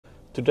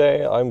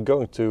Today I'm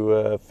going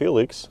to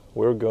Felix.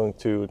 We're going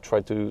to try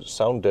to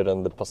sound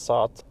deaden the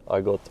Passat.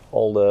 I got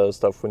all the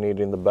stuff we need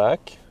in the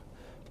back.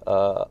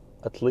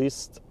 At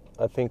least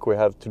I think we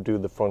have to do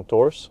the front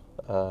doors.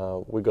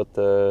 We got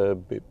the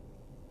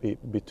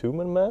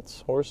bitumen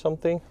mats or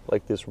something,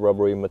 like this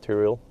rubbery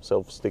material,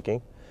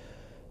 self-sticking.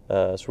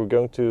 So we're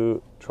going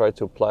to try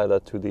to apply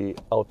that to the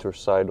outer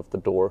side of the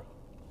door.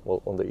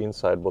 Well, on the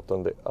inside, but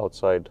on the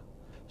outside.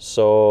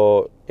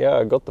 So yeah,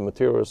 I got the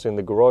materials in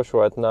the garage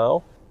right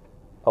now.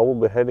 I will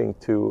be heading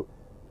to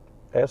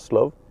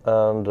Eslöv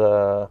and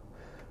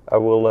I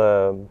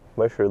will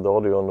measure the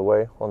audio on the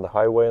way, on the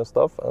highway and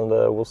stuff, and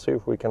we'll see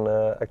if we can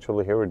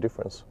actually hear a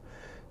difference.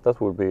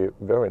 That would be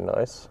very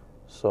nice.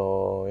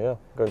 So yeah,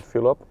 going to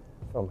fuel up.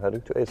 I'm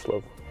heading to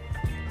Eslöv.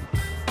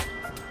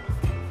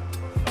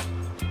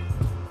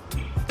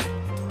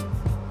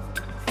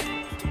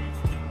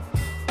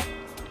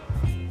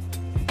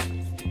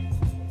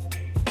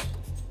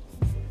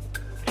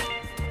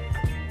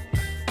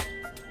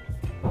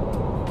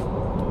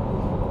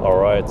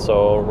 Alright,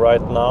 so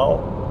right now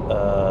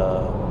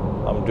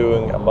I'm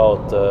doing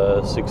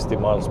about 60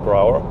 miles per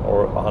hour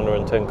or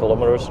 110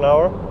 kilometers an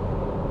hour.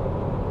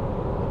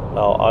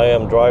 Now I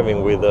am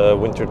driving with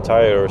winter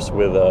tires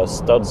with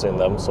studs in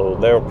them, so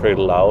they're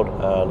pretty loud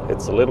and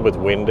it's a little bit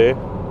windy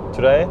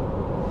today.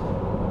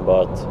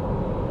 But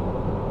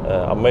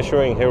I'm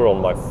measuring here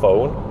on my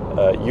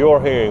phone. You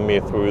are hearing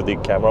me through the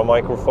camera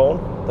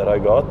microphone that I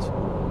got,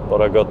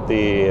 but I got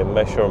the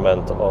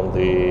measurement on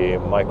the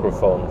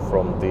microphone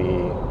from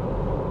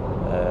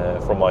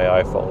my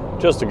iPhone,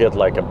 just to get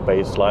like a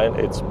baseline.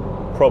 It's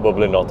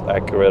probably not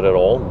accurate at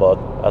all, but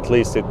at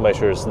least it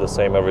measures the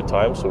same every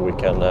time, so we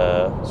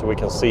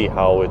can see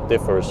how it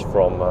differs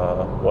from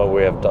when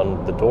we have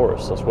done the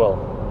doors as well.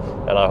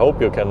 And I hope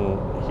you can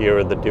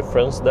hear the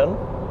difference then.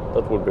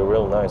 That would be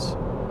real nice.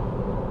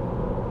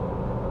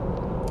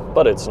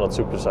 But it's not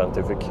super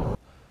scientific.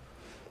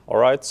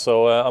 Alright,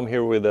 so I'm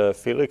here with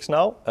Felix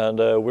now, and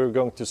we're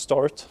going to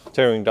start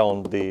tearing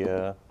down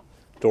the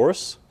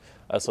doors.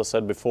 As I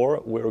said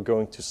before, we're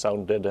going to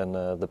sound deaden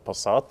the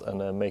Passat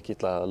and make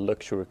it a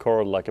luxury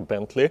car like a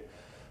Bentley.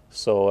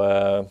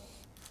 So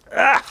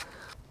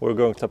we're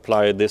going to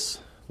apply this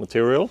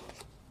material.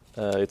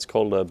 It's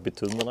called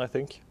bitumen, I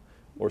think,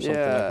 or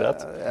something like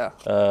that.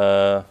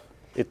 Yeah.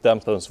 It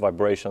dampens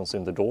vibrations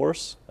in the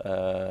doors,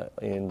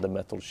 in the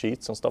metal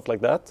sheets and stuff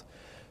like that.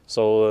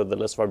 So the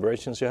less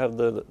vibrations you have,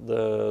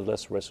 the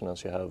less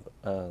resonance you have,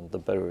 and the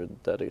better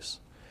that is.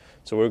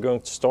 So we're going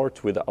to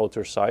start with the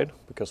outer side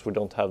because we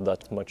don't have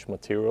that much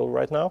material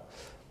right now.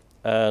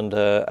 And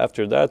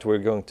after that we're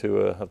going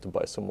to have to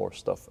buy some more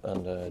stuff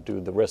and do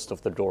the rest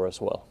of the door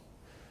as well.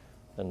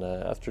 And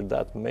after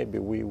that maybe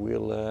we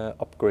will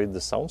upgrade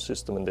the sound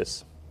system in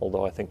this,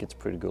 although I think it's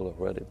pretty good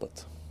already.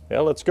 But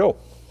yeah, let's go.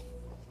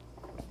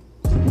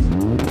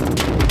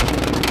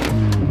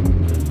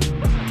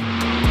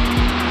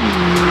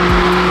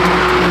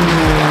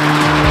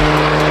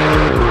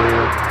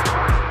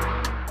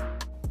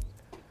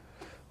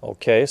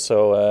 Okay,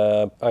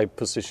 so I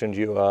positioned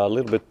you a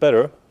little bit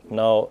better.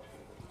 Now,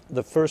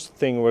 the first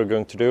thing we're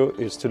going to do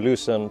is to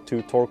loosen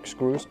 2 torque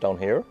screws down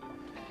here.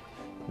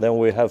 Then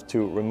we have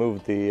to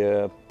remove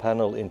the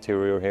panel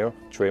interior here,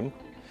 trim,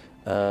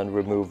 and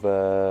remove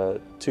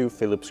 2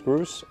 Phillips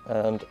screws.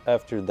 And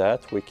after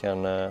that we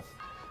can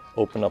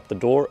open up the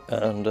door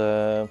and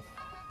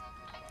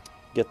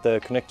get the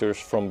connectors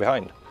from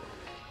behind.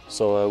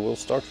 So we'll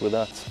start with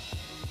that.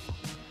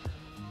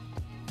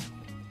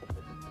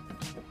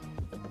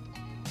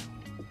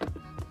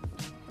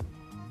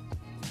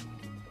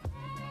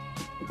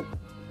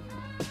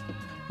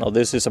 Now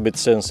this is a bit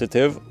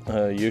sensitive.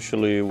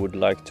 Usually you would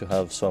like to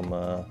have some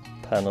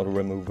panel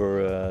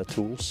remover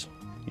tools.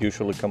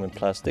 Usually come in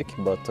plastic,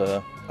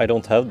 but I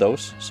don't have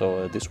those,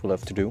 so this will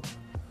have to do.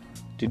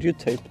 Did you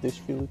tape this,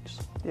 Felix?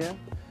 Yeah.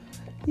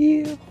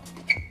 Yeah.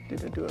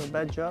 Did I do a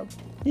bad job?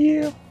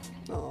 Yeah.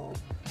 No.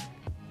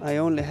 I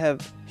only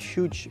have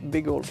huge,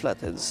 big old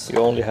flatheads. You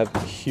only have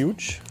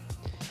huge?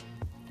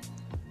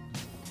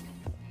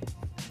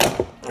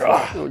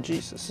 Oh,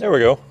 Jesus. There we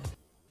go.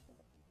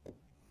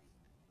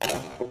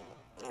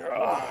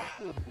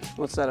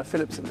 What's that, a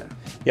Phillips in there?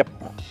 Yep,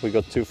 we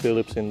got 2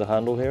 Phillips in the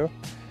handle here.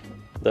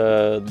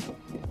 The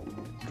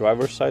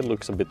driver's side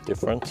looks a bit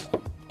different,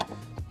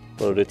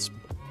 but it's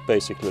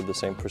basically the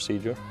same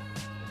procedure.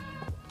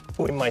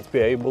 We might be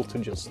able to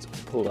just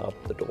pull out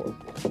the door.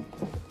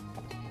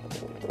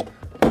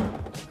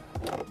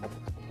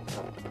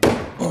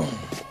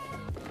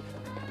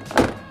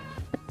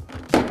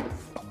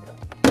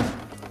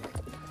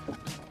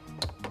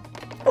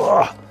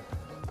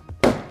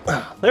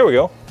 There we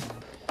go.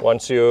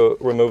 Once you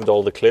removed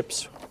all the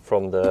clips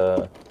from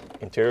the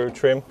interior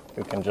trim,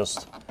 you can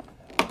just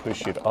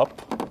push it up,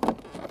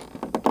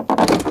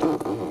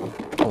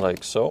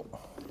 like so.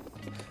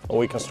 And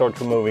we can start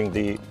removing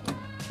the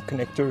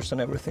connectors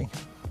and everything.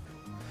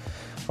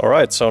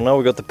 Alright, so now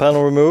we got the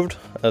panel removed.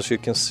 As you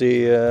can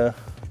see, or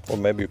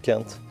maybe you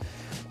can't,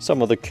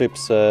 some of the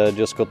clips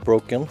just got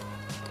broken.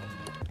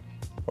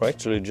 Or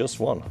actually just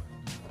one.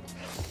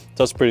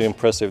 That's pretty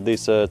impressive.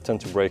 These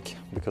tend to break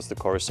because the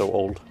car is so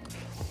old.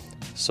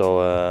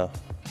 So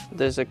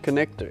there's a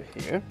connector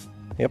here.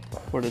 Yep.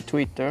 For the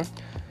tweeter.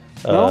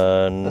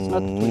 No, that's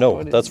not tweeter.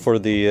 No, that's for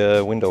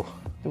the window.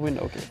 The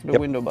window, okay. The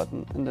window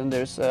button. And then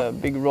there's a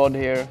big rod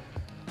here.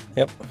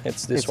 Yep,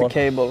 it's this one. It's a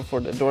cable for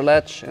the door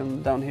latch,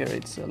 and down here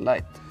it's a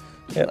light.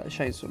 Yeah.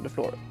 Shines on the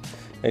floor.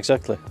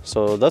 Exactly.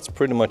 So that's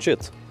pretty much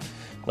it.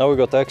 Now we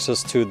got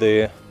access to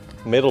the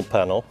middle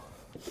panel,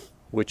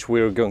 which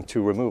we're going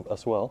to remove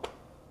as well.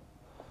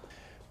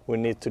 We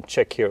need to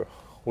check here.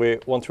 We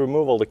want to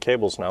remove all the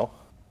cables now.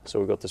 So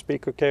we got the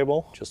speaker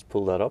cable, just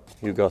pull that up.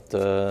 You got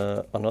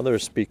another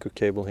speaker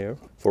cable here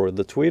for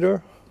the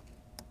tweeter.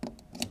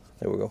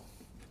 There we go.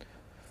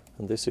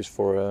 And this is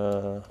for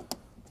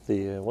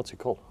the, what's it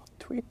called?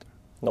 Tweeter?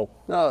 No.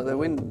 No, the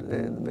wind.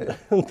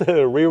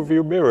 The rear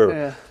view mirror,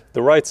 yeah.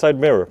 The right side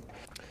mirror.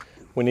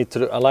 We need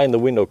to align the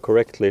window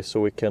correctly so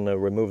we can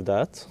remove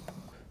that.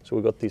 So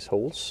we got these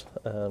holes,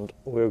 and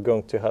we're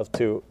going to have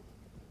to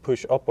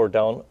push up or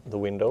down the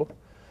window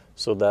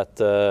so that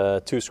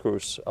 2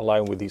 screws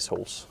align with these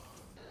holes.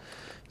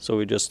 So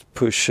we just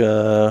push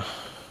the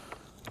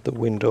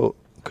window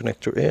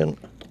connector in.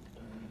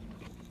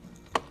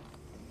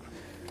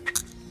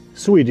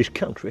 Swedish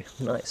country,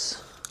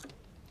 nice.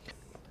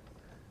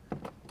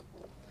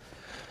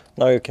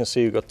 Now you can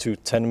see you got 2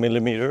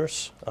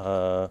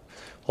 10mm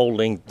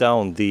holding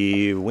down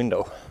the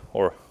window,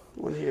 or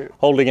one here.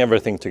 Holding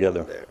everything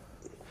together. There.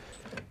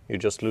 You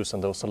just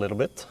loosen those a little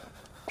bit.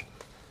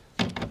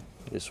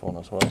 This one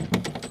as well.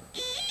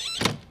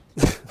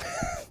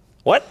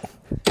 What?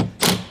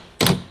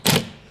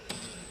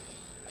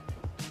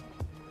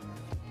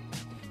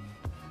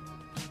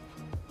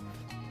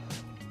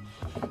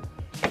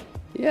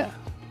 Yeah.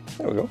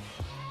 There we go.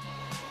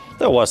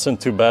 That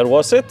wasn't too bad,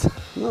 was it?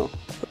 No.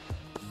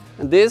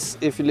 And this,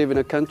 if you live in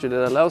a country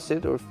that allows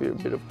it, or if you're a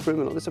bit of a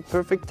criminal, it's a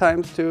perfect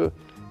time to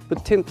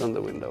put tint on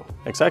the window.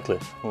 Exactly.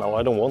 No,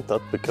 I don't want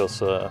that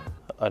because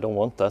I don't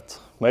want that.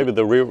 Maybe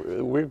the rear.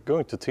 We're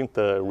going to tint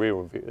the rear.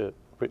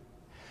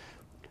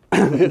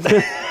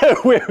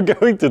 We're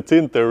going to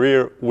tint the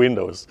rear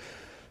windows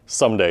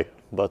someday,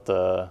 but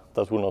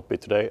that will not be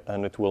today,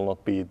 and it will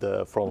not be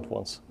the front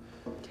ones.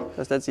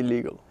 Because that's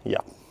illegal.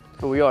 Yeah.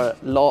 And we are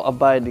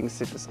law-abiding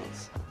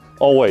citizens.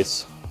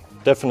 Always.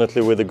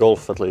 Definitely with the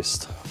Golf at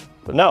least.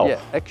 But now... Yeah,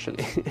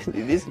 actually,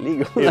 it is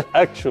legal. It's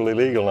actually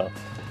legal now.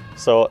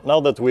 So now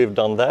that we've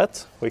done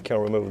that, we can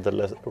remove the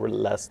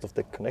last of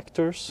the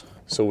connectors.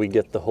 So we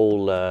get the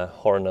whole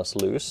harness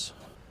loose.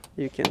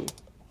 You can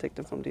take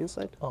them from the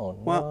inside. Oh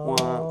no. Wah,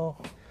 wah.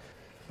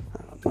 I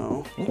don't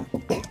know.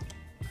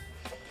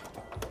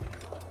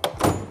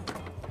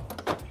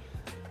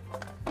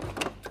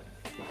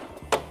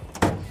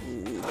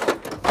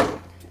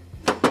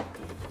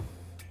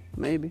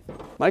 Maybe.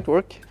 Might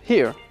work.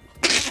 Here.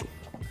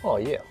 Oh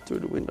yeah. Through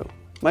the window.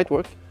 Might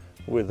work.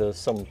 With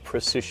some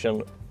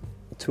precision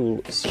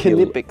tool skill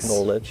Kinetics.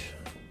 knowledge.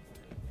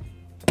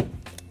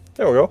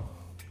 There we go.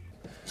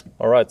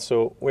 All right,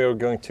 so we are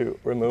going to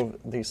remove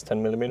these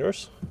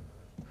 10mm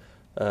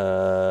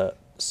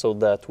so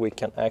that we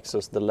can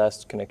access the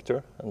last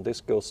connector, and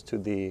this goes to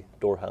the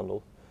door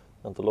handle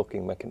and the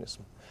locking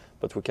mechanism.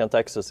 But we can't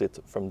access it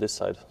from this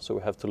side, so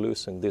we have to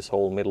loosen this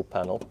whole middle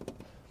panel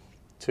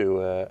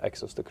to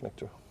access the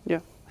connector. Yeah.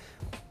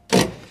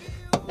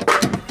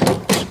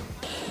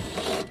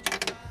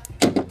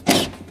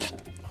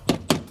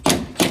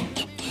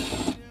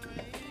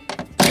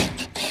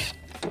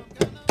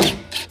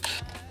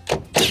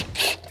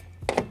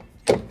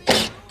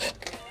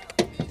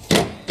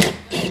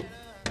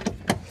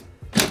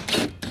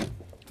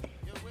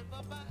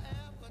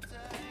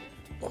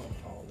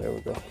 There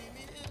we go.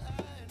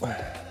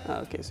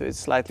 Okay, so it's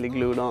slightly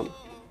glued on.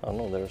 Oh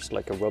no, there's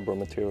like a rubber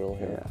material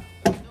here.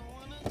 Yeah.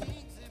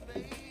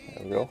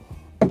 There we go.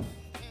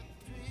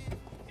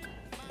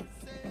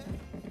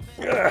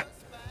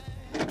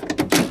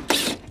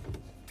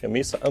 Jag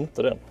missade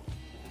inte den.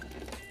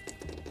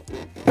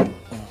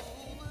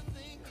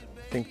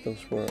 I think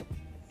those were...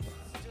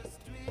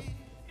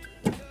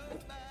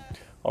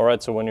 All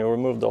right, so when you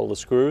removed all the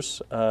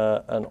screws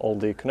and all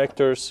the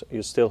connectors,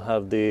 you still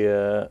have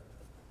the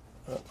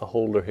a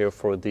holder here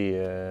for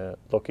the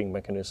locking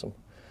mechanism.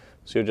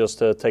 So you just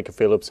take a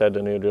Phillips head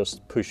and you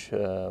just push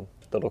the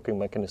locking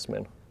mechanism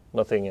in.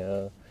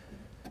 Nothing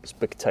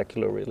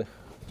spectacular really.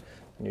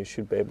 And you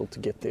should be able to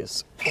get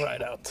this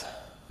right out.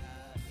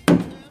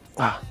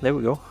 Ah, there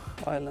we go.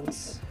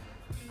 Violence.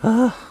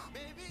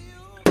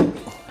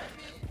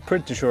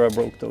 Pretty sure I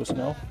broke those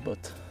now,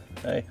 but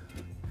hey.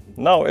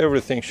 Now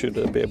everything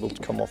should be able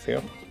to come off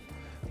here.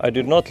 I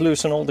did not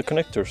loosen all the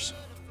connectors.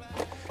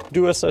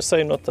 Do as I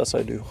say, not as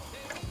I do.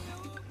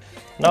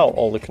 Now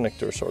all the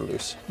connectors are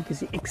loose. You can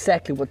see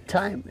exactly what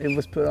time it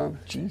was put on.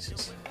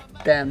 Jesus.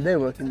 Damn, they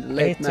work in the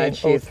late night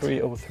shift.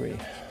 18:03:03.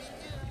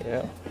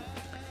 Yeah.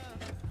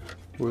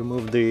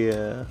 Remove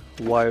the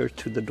wire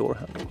to the door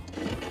handle.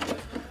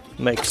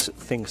 Makes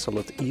things a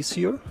lot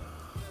easier.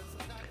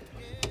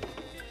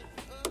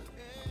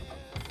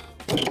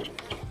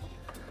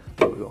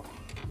 There we go.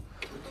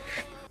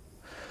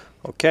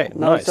 Okay,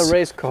 Now nice. it's a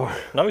race car.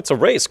 Now it's a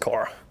race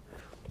car.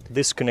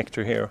 This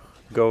connector here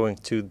going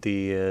to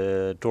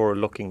the door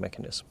locking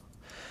mechanism.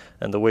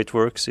 And the way it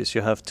works is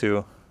you have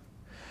to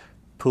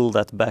pull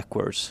that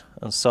backwards.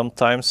 And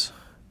sometimes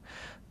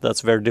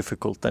that's very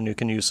difficult. Then you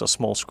can use a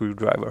small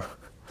screwdriver,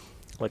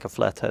 like a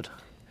flathead,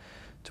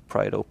 to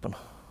pry it open,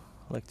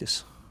 like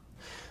this.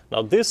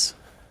 Now this,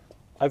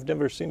 I've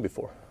never seen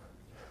before.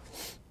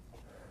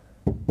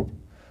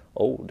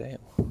 Oh, damn.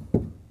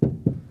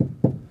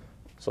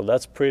 So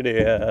that's pretty...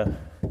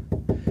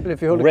 But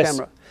if you hold the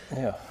camera,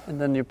 yeah, and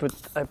then I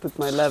put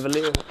my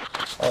lavalier.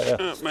 oh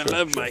yeah, My sure,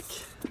 lav sure. mic.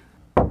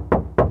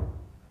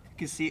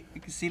 You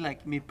can see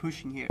like me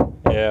pushing here.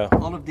 Yeah,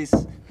 All of this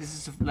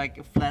is like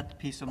a flat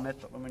piece of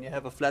metal, and when you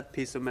have a flat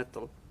piece of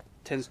metal, it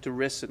tends to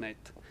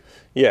resonate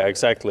yeah,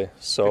 exactly.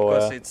 So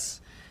because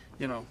it's,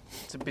 you know,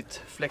 it's a bit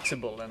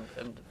flexible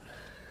and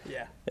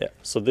yeah. yeah,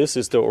 so this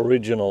is the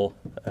original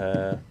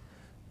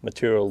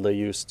material they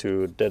use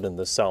to deaden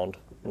the sound.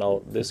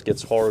 Now this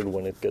gets hard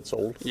when it gets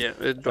old. Yeah,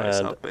 it dries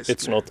And out basically.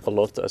 it's not a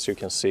lot, as you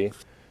can see.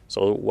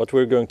 So what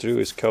we're going to do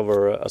is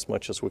cover as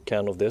much as we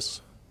can of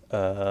this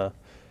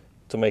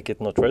to make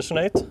it not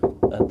resonate,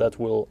 and that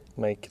will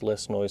make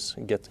less noise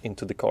get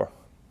into the car,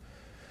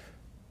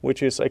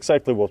 which is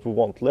exactly what we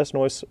want. Less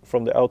noise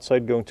from the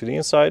outside going to the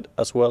inside,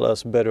 as well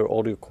as better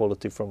audio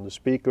quality from the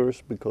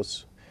speakers,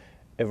 because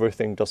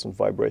everything doesn't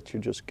vibrate, you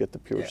just get the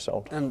pure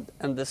sound.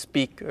 And the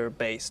speaker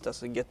bass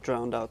doesn't get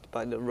drowned out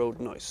by the road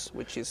noise,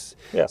 which is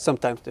Yeah.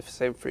 sometimes the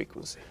same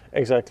frequency.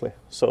 Exactly.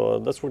 So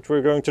that's what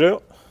we're going to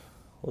do.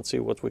 Let's see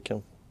what we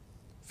can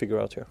figure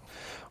out here.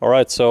 All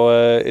right, so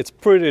it's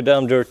pretty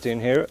damn dirty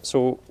in here.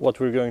 So what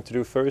we're going to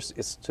do first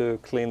is to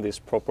clean this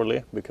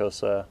properly,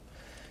 because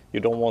you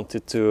don't want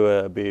it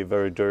to be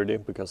very dirty,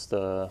 because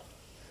the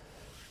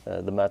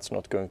mat's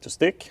not going to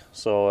stick.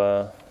 So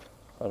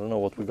I don't know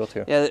what we got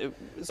here. Yeah, so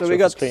we Surface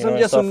got cleaner and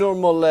just some stuff.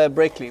 normal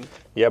brake clean,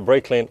 Yeah,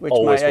 brake clean which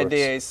always my works.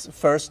 idea is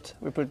first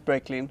we put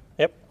brake clean.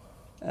 Yep.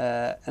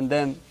 And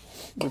then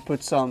we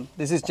put some,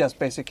 this is just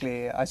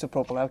basically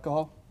isopropyl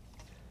alcohol,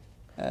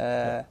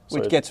 so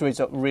which it- gets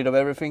rid of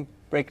everything.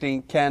 Brake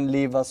clean can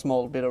leave a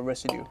small bit of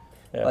residue,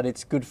 Yeah. but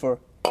it's good for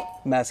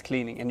mass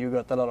cleaning, and you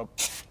got a lot of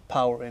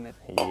power in it.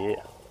 Yeah.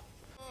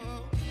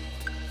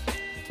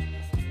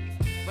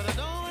 But I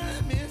don't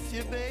wanna miss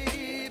you,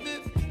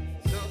 baby.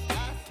 So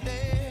I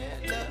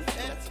stand up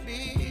and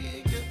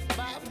speak just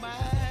my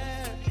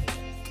mind.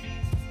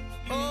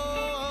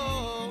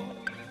 Oh.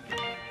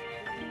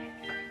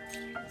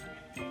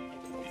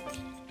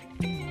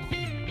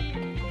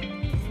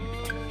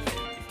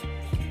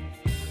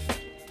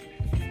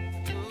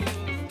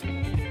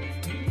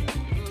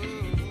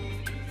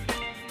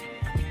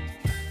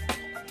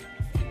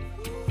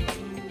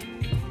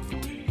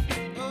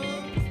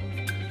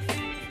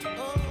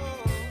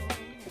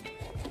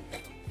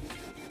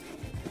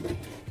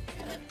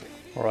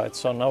 All right,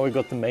 so now we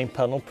got the main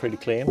panel pretty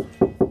clean.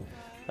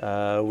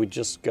 We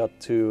just got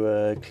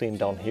to clean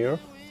down here,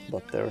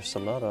 but there's a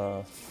lot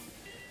of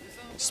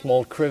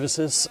small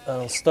crevices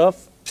and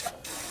stuff.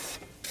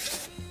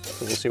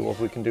 So we'll see what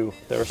we can do.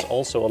 There's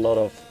also a lot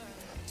of,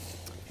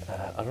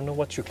 I don't know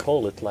what you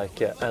call it,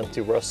 like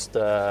anti-rust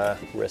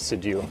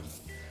residue.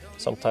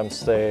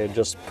 Sometimes they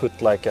just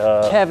put like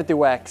a... Cavity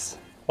wax.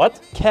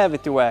 What?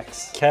 Cavity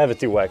wax.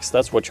 Cavity wax,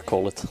 that's what you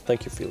call it.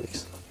 Thank you,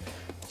 Felix.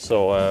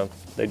 So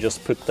they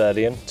just put that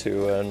in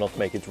to not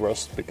make it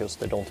rust, because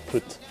they don't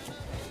put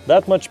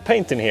that much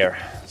paint in here.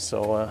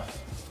 So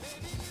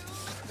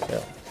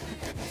yeah.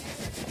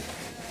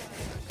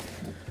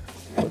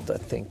 But I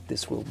think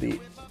this will be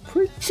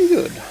pretty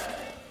good.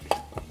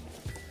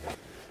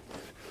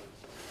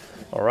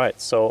 All right,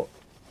 so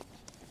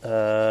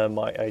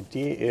my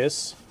idea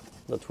is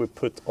that we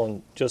put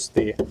on just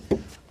the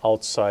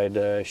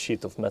outside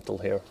sheet of metal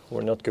here.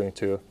 We're not going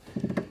to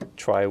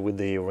try with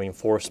the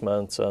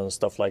reinforcements and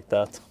stuff like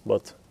that,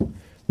 but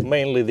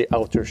mainly the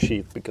outer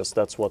sheet, because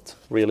that's what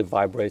really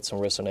vibrates and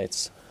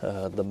resonates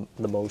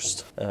the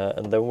most.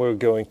 And then we're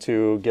going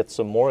to get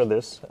some more of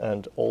this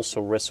and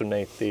also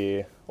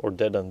resonate or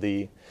deaden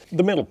the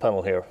middle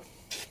panel here.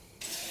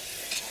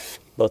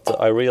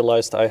 But I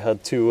realized I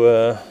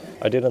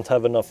didn't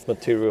have enough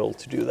material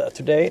to do that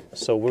today,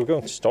 so we're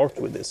going to start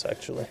with this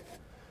actually.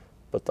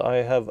 But I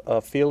have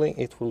a feeling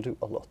it will do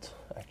a lot,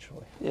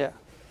 actually. Yeah.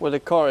 Well, the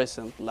car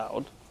isn't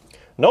loud.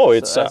 No,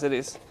 it's as it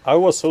is. I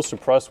was so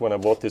surprised when I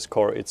bought this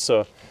car. It's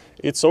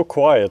so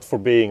quiet for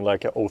being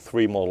like a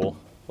 03 model.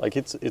 Like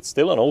it's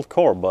still an old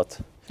car, but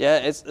Yeah,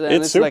 it's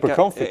super like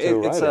comfy to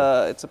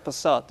ride it's a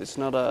Passat. It's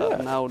not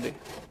an Audi.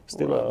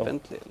 Still or a- a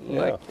Bentley.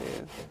 yeah. Like,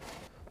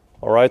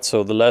 all right.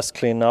 So the last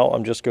clean now.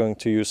 I'm just going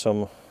to use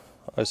some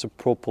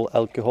isopropyl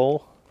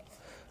alcohol,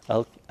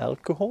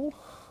 alcohol,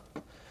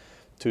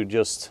 to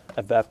just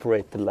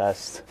evaporate the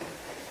last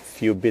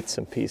few bits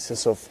and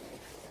pieces of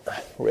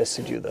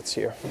residue that's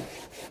here.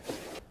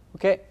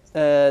 Okay,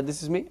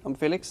 this is me. I'm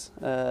Felix.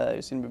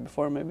 You've seen me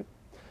before, maybe.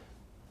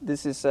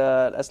 This is,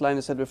 as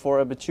Linus said before,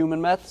 a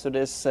bitumen mat. So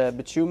there's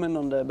bitumen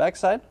on the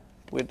backside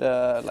with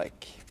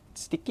like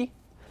sticky,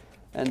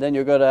 And then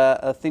you got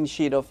a thin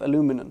sheet of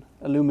aluminium,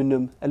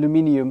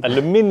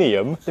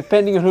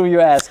 depending on who you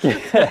ask.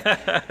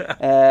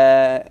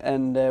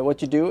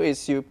 What you do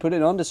is you put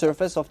it on the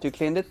surface after you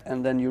cleaned it,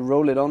 and then you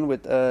roll it on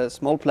with a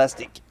small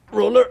plastic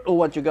roller or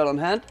what you got on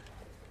hand,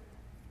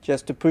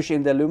 just to push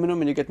in the aluminum,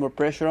 and you get more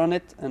pressure on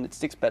it and it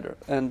sticks better.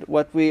 And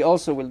what we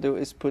also will do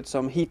is put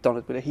some heat on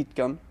it with a heat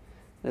gun.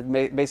 That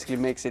basically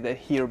makes it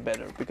adhere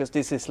better, because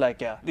this is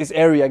like this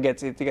area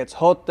gets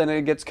hot and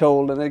it gets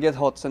cold and it gets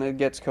hot and it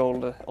gets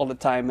cold all the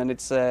time, and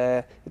it's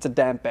a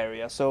damp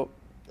area, so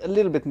a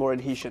little bit more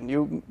adhesion.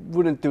 You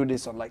wouldn't do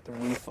this on like the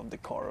roof of the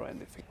car or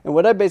anything. And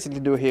what I basically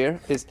do here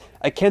is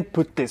I can't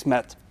put this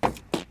mat.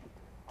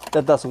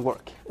 That doesn't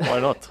work. Why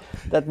not?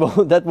 that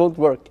won't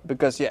work,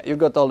 because you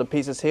got all the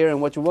pieces here,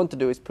 and what you want to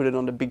do is put it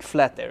on the big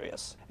flat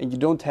areas, and you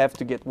don't have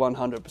to get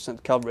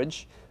 100%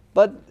 coverage.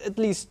 But at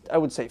least I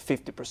would say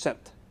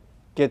 50%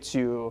 gets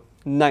you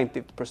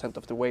 90%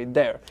 of the way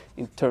there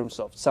in terms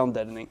of sound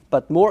deadening.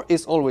 But more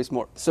is always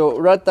more. So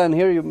right down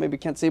here, you maybe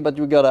can't see, but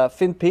we got a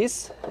thin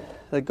piece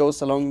that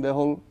goes along the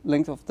whole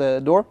length of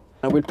the door.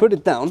 I will put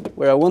it down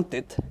where I want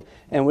it,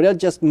 and we'll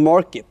just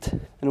mark it.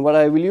 And what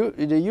I will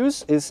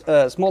use is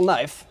a small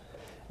knife.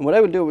 And what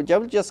I will do, I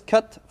will just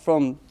cut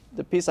from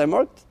the piece I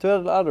marked to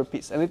the other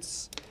piece, and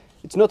it's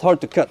not hard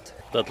to cut.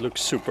 That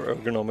looks super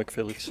ergonomic,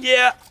 Felix.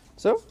 Yeah.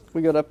 So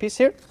we got a piece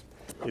here.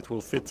 It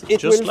will fit It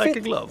just will like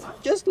fit a glove.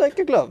 Just like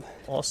a glove.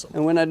 Awesome.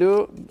 And when I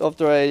do,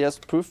 after I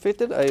just proof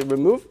fitted, I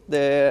remove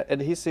the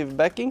adhesive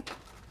backing.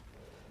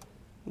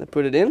 I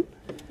put it in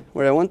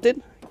where I want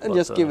it, and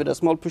just give it a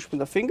small push with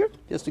the finger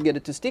just to get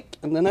it to stick,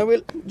 and then I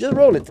will just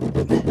roll it.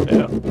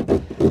 Yeah.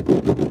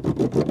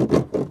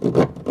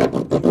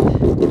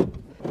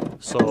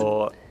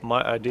 So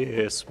my idea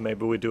is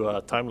maybe we do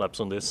a time lapse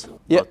on this.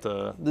 Yeah.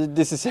 But,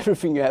 this is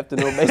everything you have to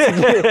know,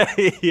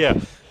 basically. yeah.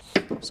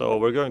 So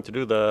we're going to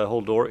do the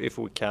whole door if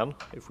we can,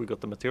 if we got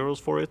the materials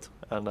for it,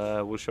 and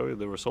we'll show you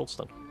the results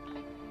then.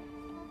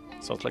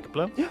 Sounds like a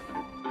plan? Yeah.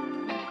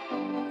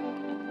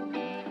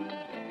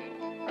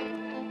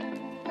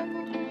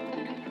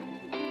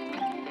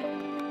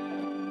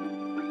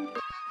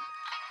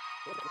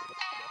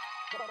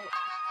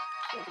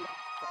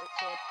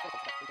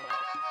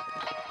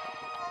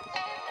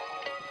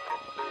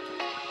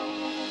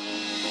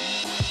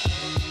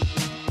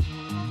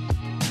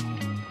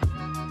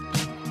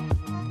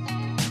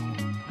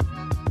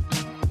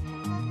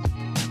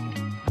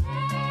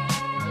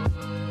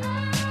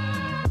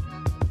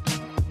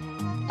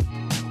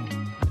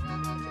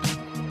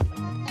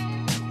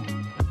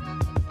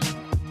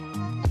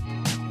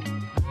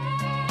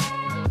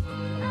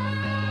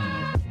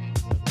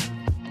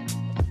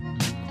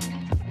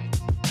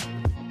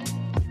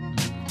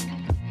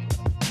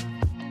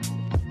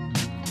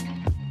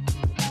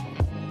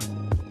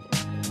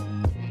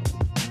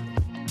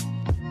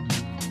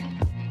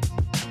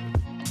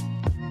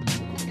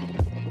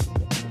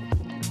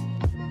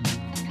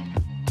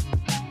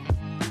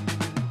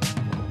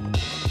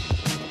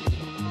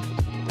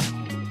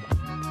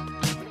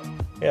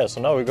 Yeah,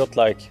 so now we got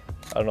like,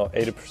 I don't know,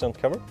 80%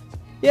 cover?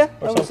 Yeah,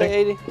 or I would say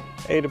 80.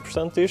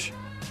 80%-ish.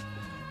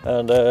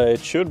 And it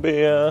should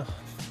be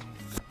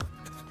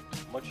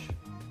much.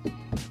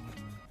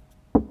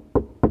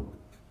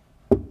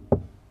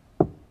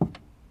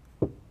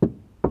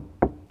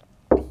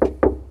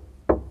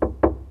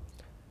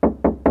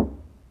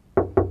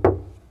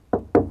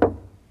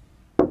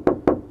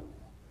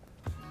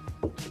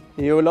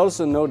 You will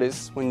also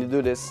notice when you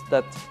do this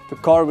that the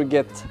car will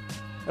get,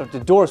 or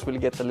the doors will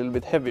get a little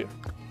bit heavier,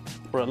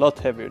 or a lot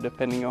heavier,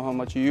 depending on how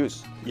much you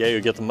use. Yeah,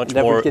 you get a much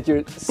That more will get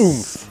your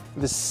oomph.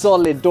 The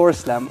solid door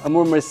slam, a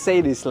more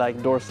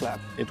Mercedes-like door slam.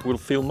 It will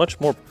feel much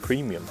more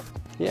premium.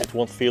 Yeah. It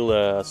won't feel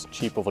as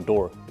cheap of a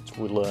door. It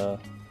will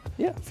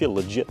Yeah. feel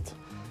legit.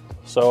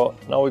 So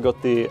now we got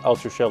the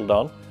outer shell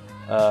done.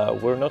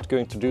 We're not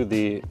going to do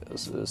the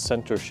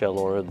center shell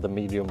or the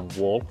medium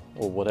wall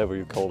or whatever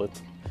you call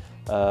it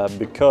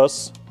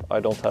because I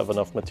don't have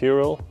enough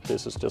material.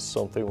 This is just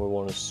something we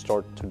want to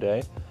start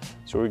today.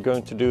 So we're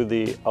going to do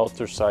the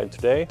outer side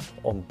today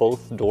on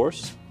both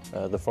doors,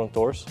 the front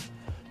doors,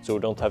 so we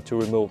don't have to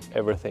remove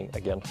everything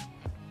again.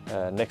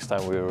 Next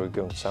time we're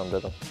going to sound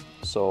deaden.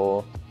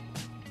 So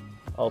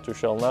outer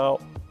shell now,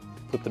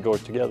 put the door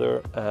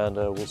together, and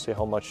we'll see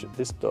how much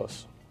this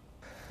does.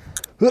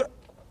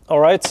 All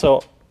right,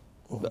 so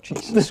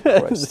Jesus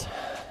Christ,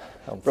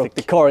 I'm Broke thick.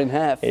 the car in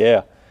half.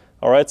 Yeah.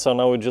 All right, so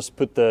now we just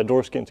put the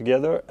door skin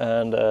together,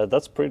 and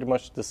that's pretty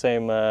much the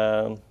same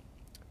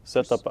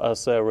setup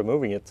as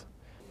removing it.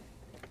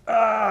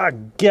 Ah,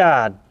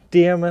 god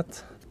damn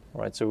it!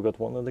 All right, so we got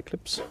one of the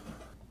clips.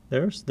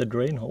 There's the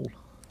drain hole.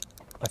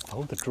 I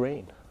found the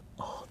drain.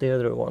 Oh, the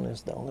other one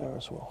is down there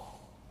as well.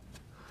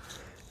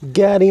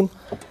 Got him!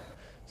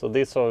 So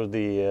these are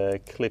the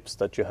clips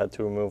that you had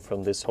to remove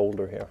from this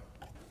holder here.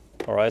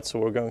 All right, so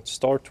we're going to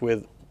start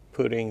with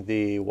putting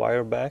the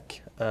wire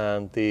back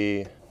and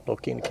the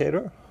lock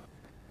indicator.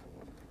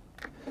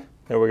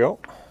 There we go.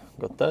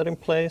 Got that in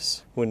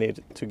place. We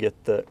need to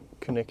get the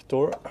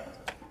connector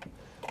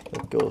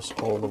that goes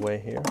all the way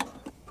here.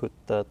 put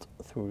that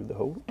through the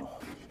hole.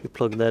 You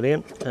plug that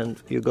in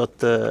and you got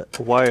the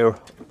wire,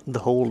 the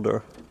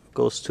holder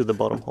goes to the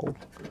bottom hole.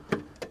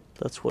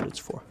 That's what it's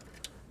for.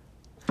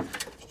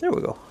 There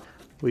we go.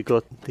 We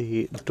got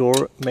the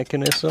door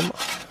mechanism.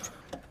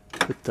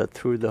 Put that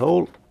through the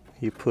hole.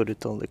 You put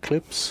it on the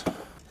clips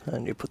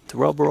and you put the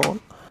rubber on.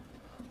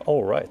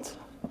 All right.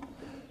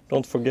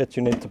 Don't forget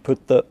you need to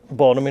put the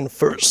bottom in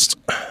first.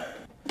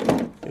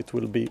 It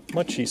will be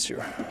much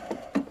easier.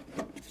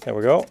 There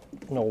we go.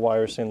 No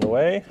wires in the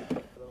way.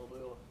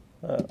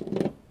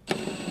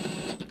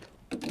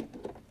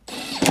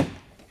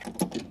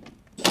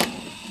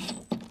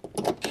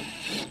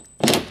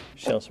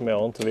 Känns som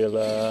jag inte vill...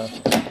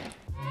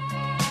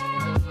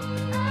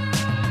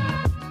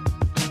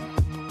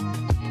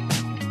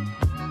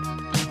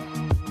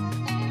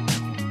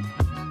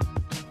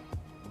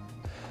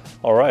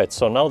 Alright,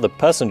 so now the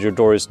passenger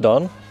door is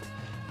done.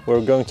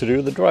 We're going to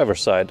do the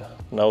driver's side.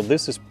 Now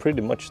this is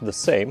pretty much the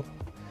same,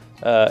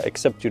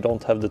 except you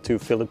don't have the two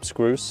Phillips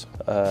screws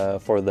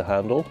for the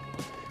handle.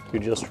 You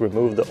just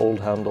remove the old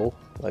handle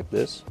like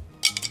this,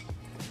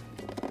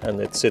 and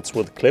it sits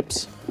with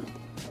clips.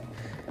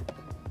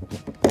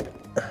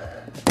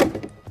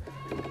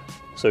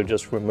 So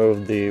just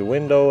remove the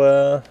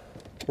window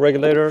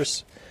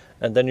regulators,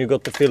 and then you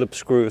got the Phillips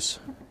screws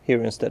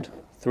here instead,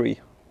 3.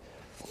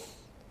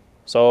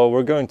 So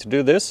we're going to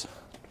do this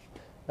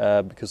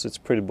because it's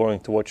pretty boring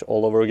to watch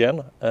all over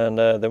again, and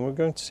then we're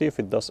going to see if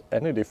it does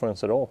any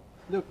difference at all.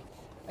 Look,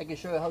 I can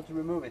show you how to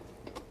remove it.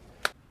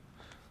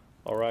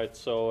 Alright,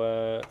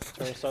 so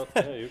turns out,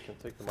 yeah, you can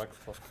take the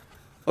microphone.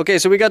 Okay,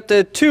 so we got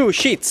 2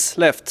 sheets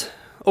left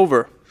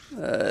over.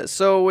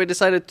 So we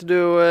decided to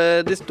do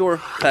this door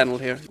panel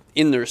here,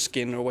 inner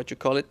skin or what you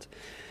call it,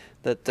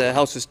 that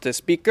houses the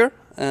speaker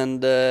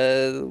and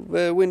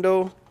the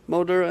window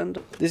motor. And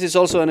this is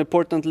also an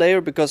important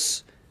layer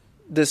because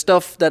the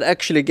stuff that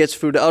actually gets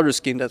through the outer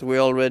skin that we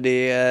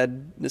already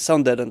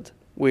sound deadened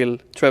will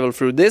travel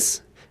through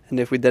this, and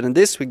if we deaden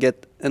this we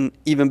get an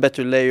even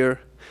better layer,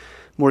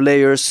 more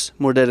layers,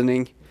 more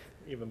deadening.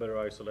 Even better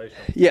isolation.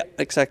 Yeah,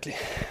 exactly.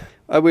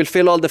 I will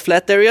fill all the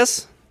flat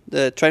areas.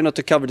 Try not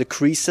to cover the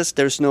creases.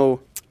 There's no...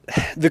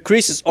 The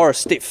creases are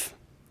stiff.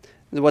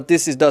 What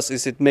this does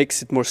is it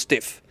makes it more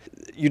stiff.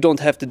 You don't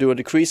have to do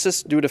the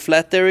creases, do the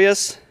flat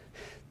areas.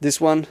 This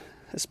one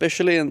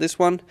especially, and this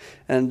one.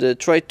 And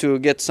try to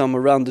get some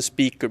around the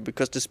speaker,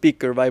 because the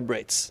speaker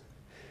vibrates.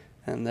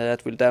 And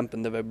that will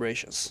dampen the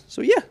vibrations.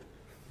 So yeah.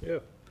 Yeah.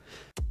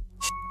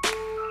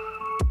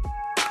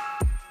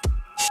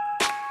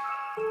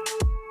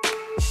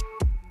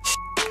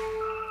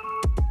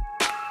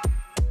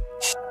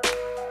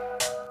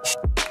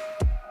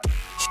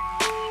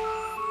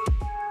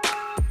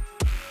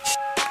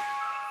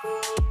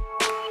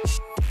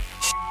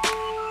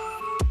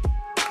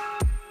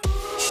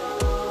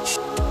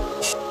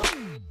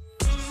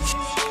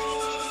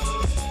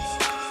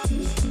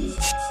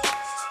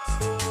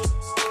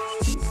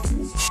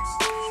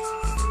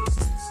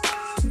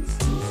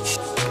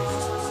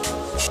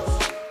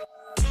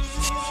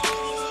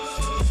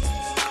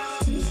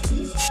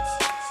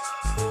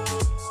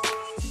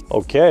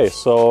 Okay,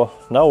 so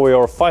now we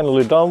are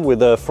finally done with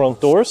the front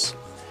doors.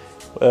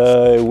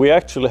 We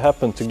actually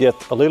happened to get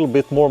a little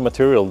bit more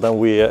material than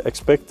we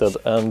expected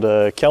and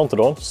counted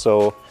on,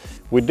 so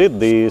we did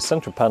the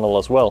center panel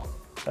as well.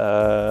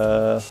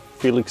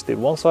 Felix did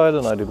one side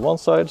and I did one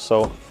side,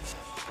 so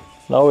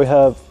now we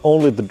have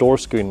only the door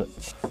screen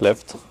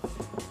left,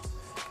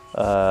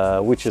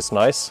 which is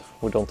nice.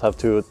 We don't have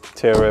to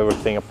tear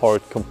everything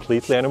apart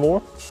completely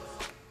anymore.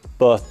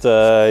 But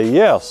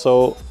yeah,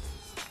 so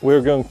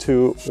we're going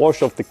to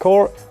wash off the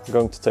car, we're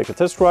going to take a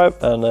test drive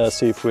and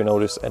see if we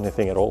notice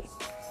anything at all.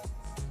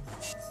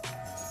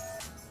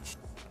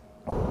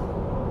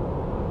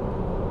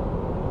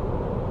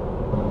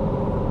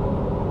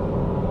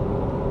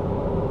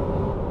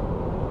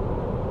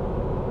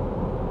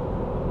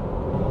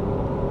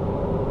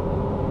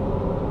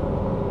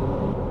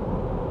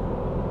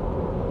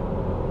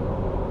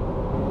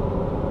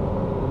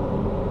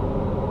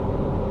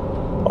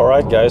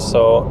 Alright guys,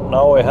 so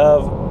now we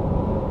have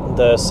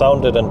the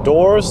sound deadened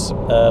doors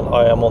and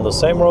I am on the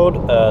same road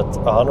at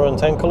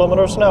 110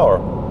 kilometers an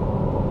hour.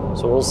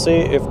 So we'll see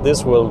if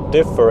this will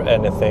differ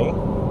anything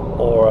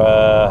or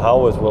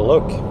how it will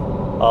look.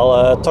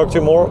 I'll talk to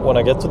you more when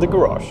I get to the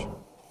garage.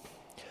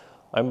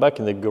 I'm back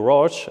in the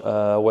garage,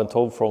 went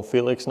home from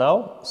Felix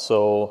now,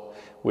 so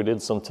we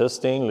did some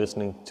testing,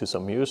 listening to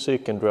some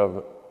music and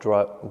drove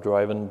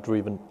on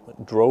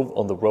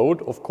the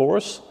road, of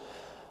course.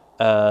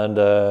 And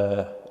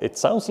it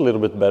sounds a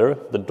little bit better.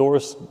 The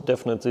doors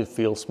definitely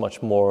feels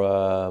much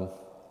more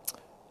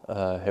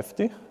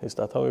hefty. Is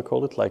that how you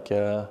call it? Like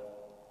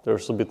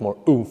there's a bit more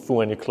oomph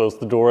when you close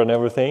the door and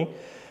everything.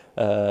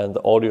 And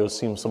the audio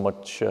seems so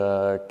much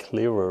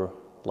clearer.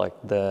 Like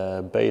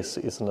the bass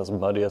isn't as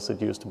muddy as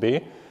it used to be.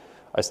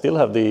 I still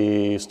have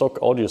the stock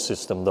audio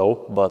system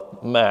though,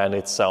 but man,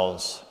 it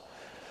sounds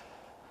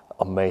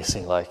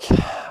amazing. Like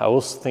I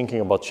was thinking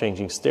about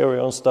changing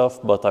stereo and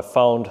stuff, but I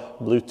found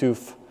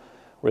Bluetooth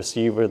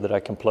receiver that I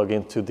can plug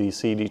into the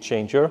CD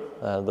changer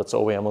that's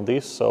OEM on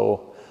these,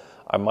 so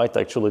I might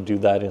actually do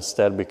that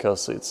instead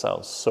because it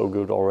sounds so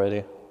good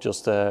already.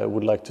 Just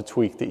would like to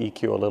tweak the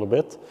EQ a little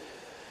bit.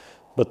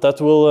 But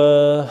that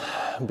will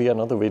be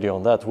another video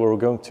on that. We're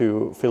going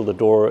to fill the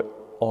door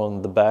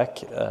on the back,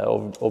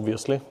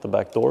 obviously, the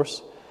back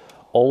doors.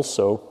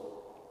 Also,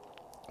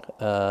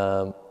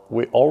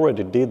 we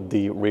already did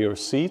the rear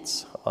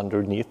seats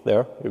underneath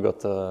there. You got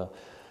the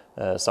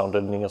sound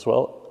deadening as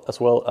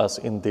well as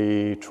in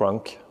the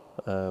trunk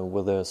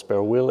where the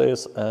spare wheel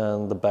is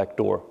and the back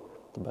door.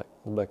 The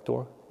back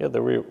door? Yeah,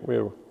 the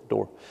rear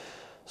door.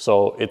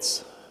 So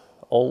it's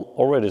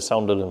already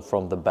sounded in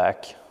from the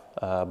back.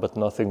 But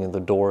nothing in the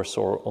doors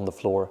or on the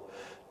floor,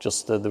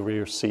 just the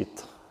rear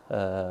seat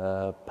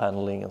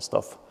paneling and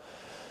stuff.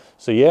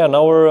 So yeah,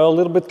 now we're a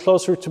little bit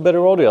closer to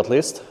better audio at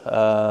least.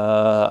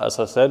 As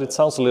I said, it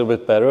sounds a little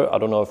bit better. I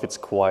don't know if it's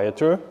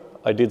quieter.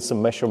 I did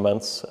some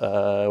measurements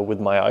with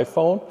my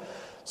iPhone,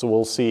 so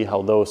we'll see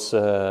how those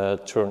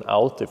turn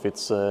out, if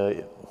it's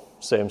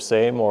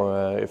same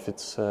or if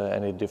it's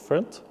any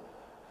different.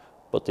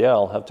 But yeah,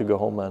 I'll have to go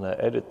home and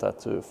edit that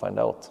to find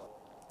out.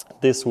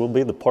 This will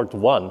be the part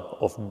 1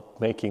 of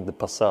making the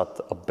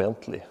Passat a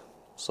Bentley.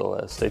 So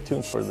stay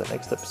tuned for the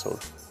next episode.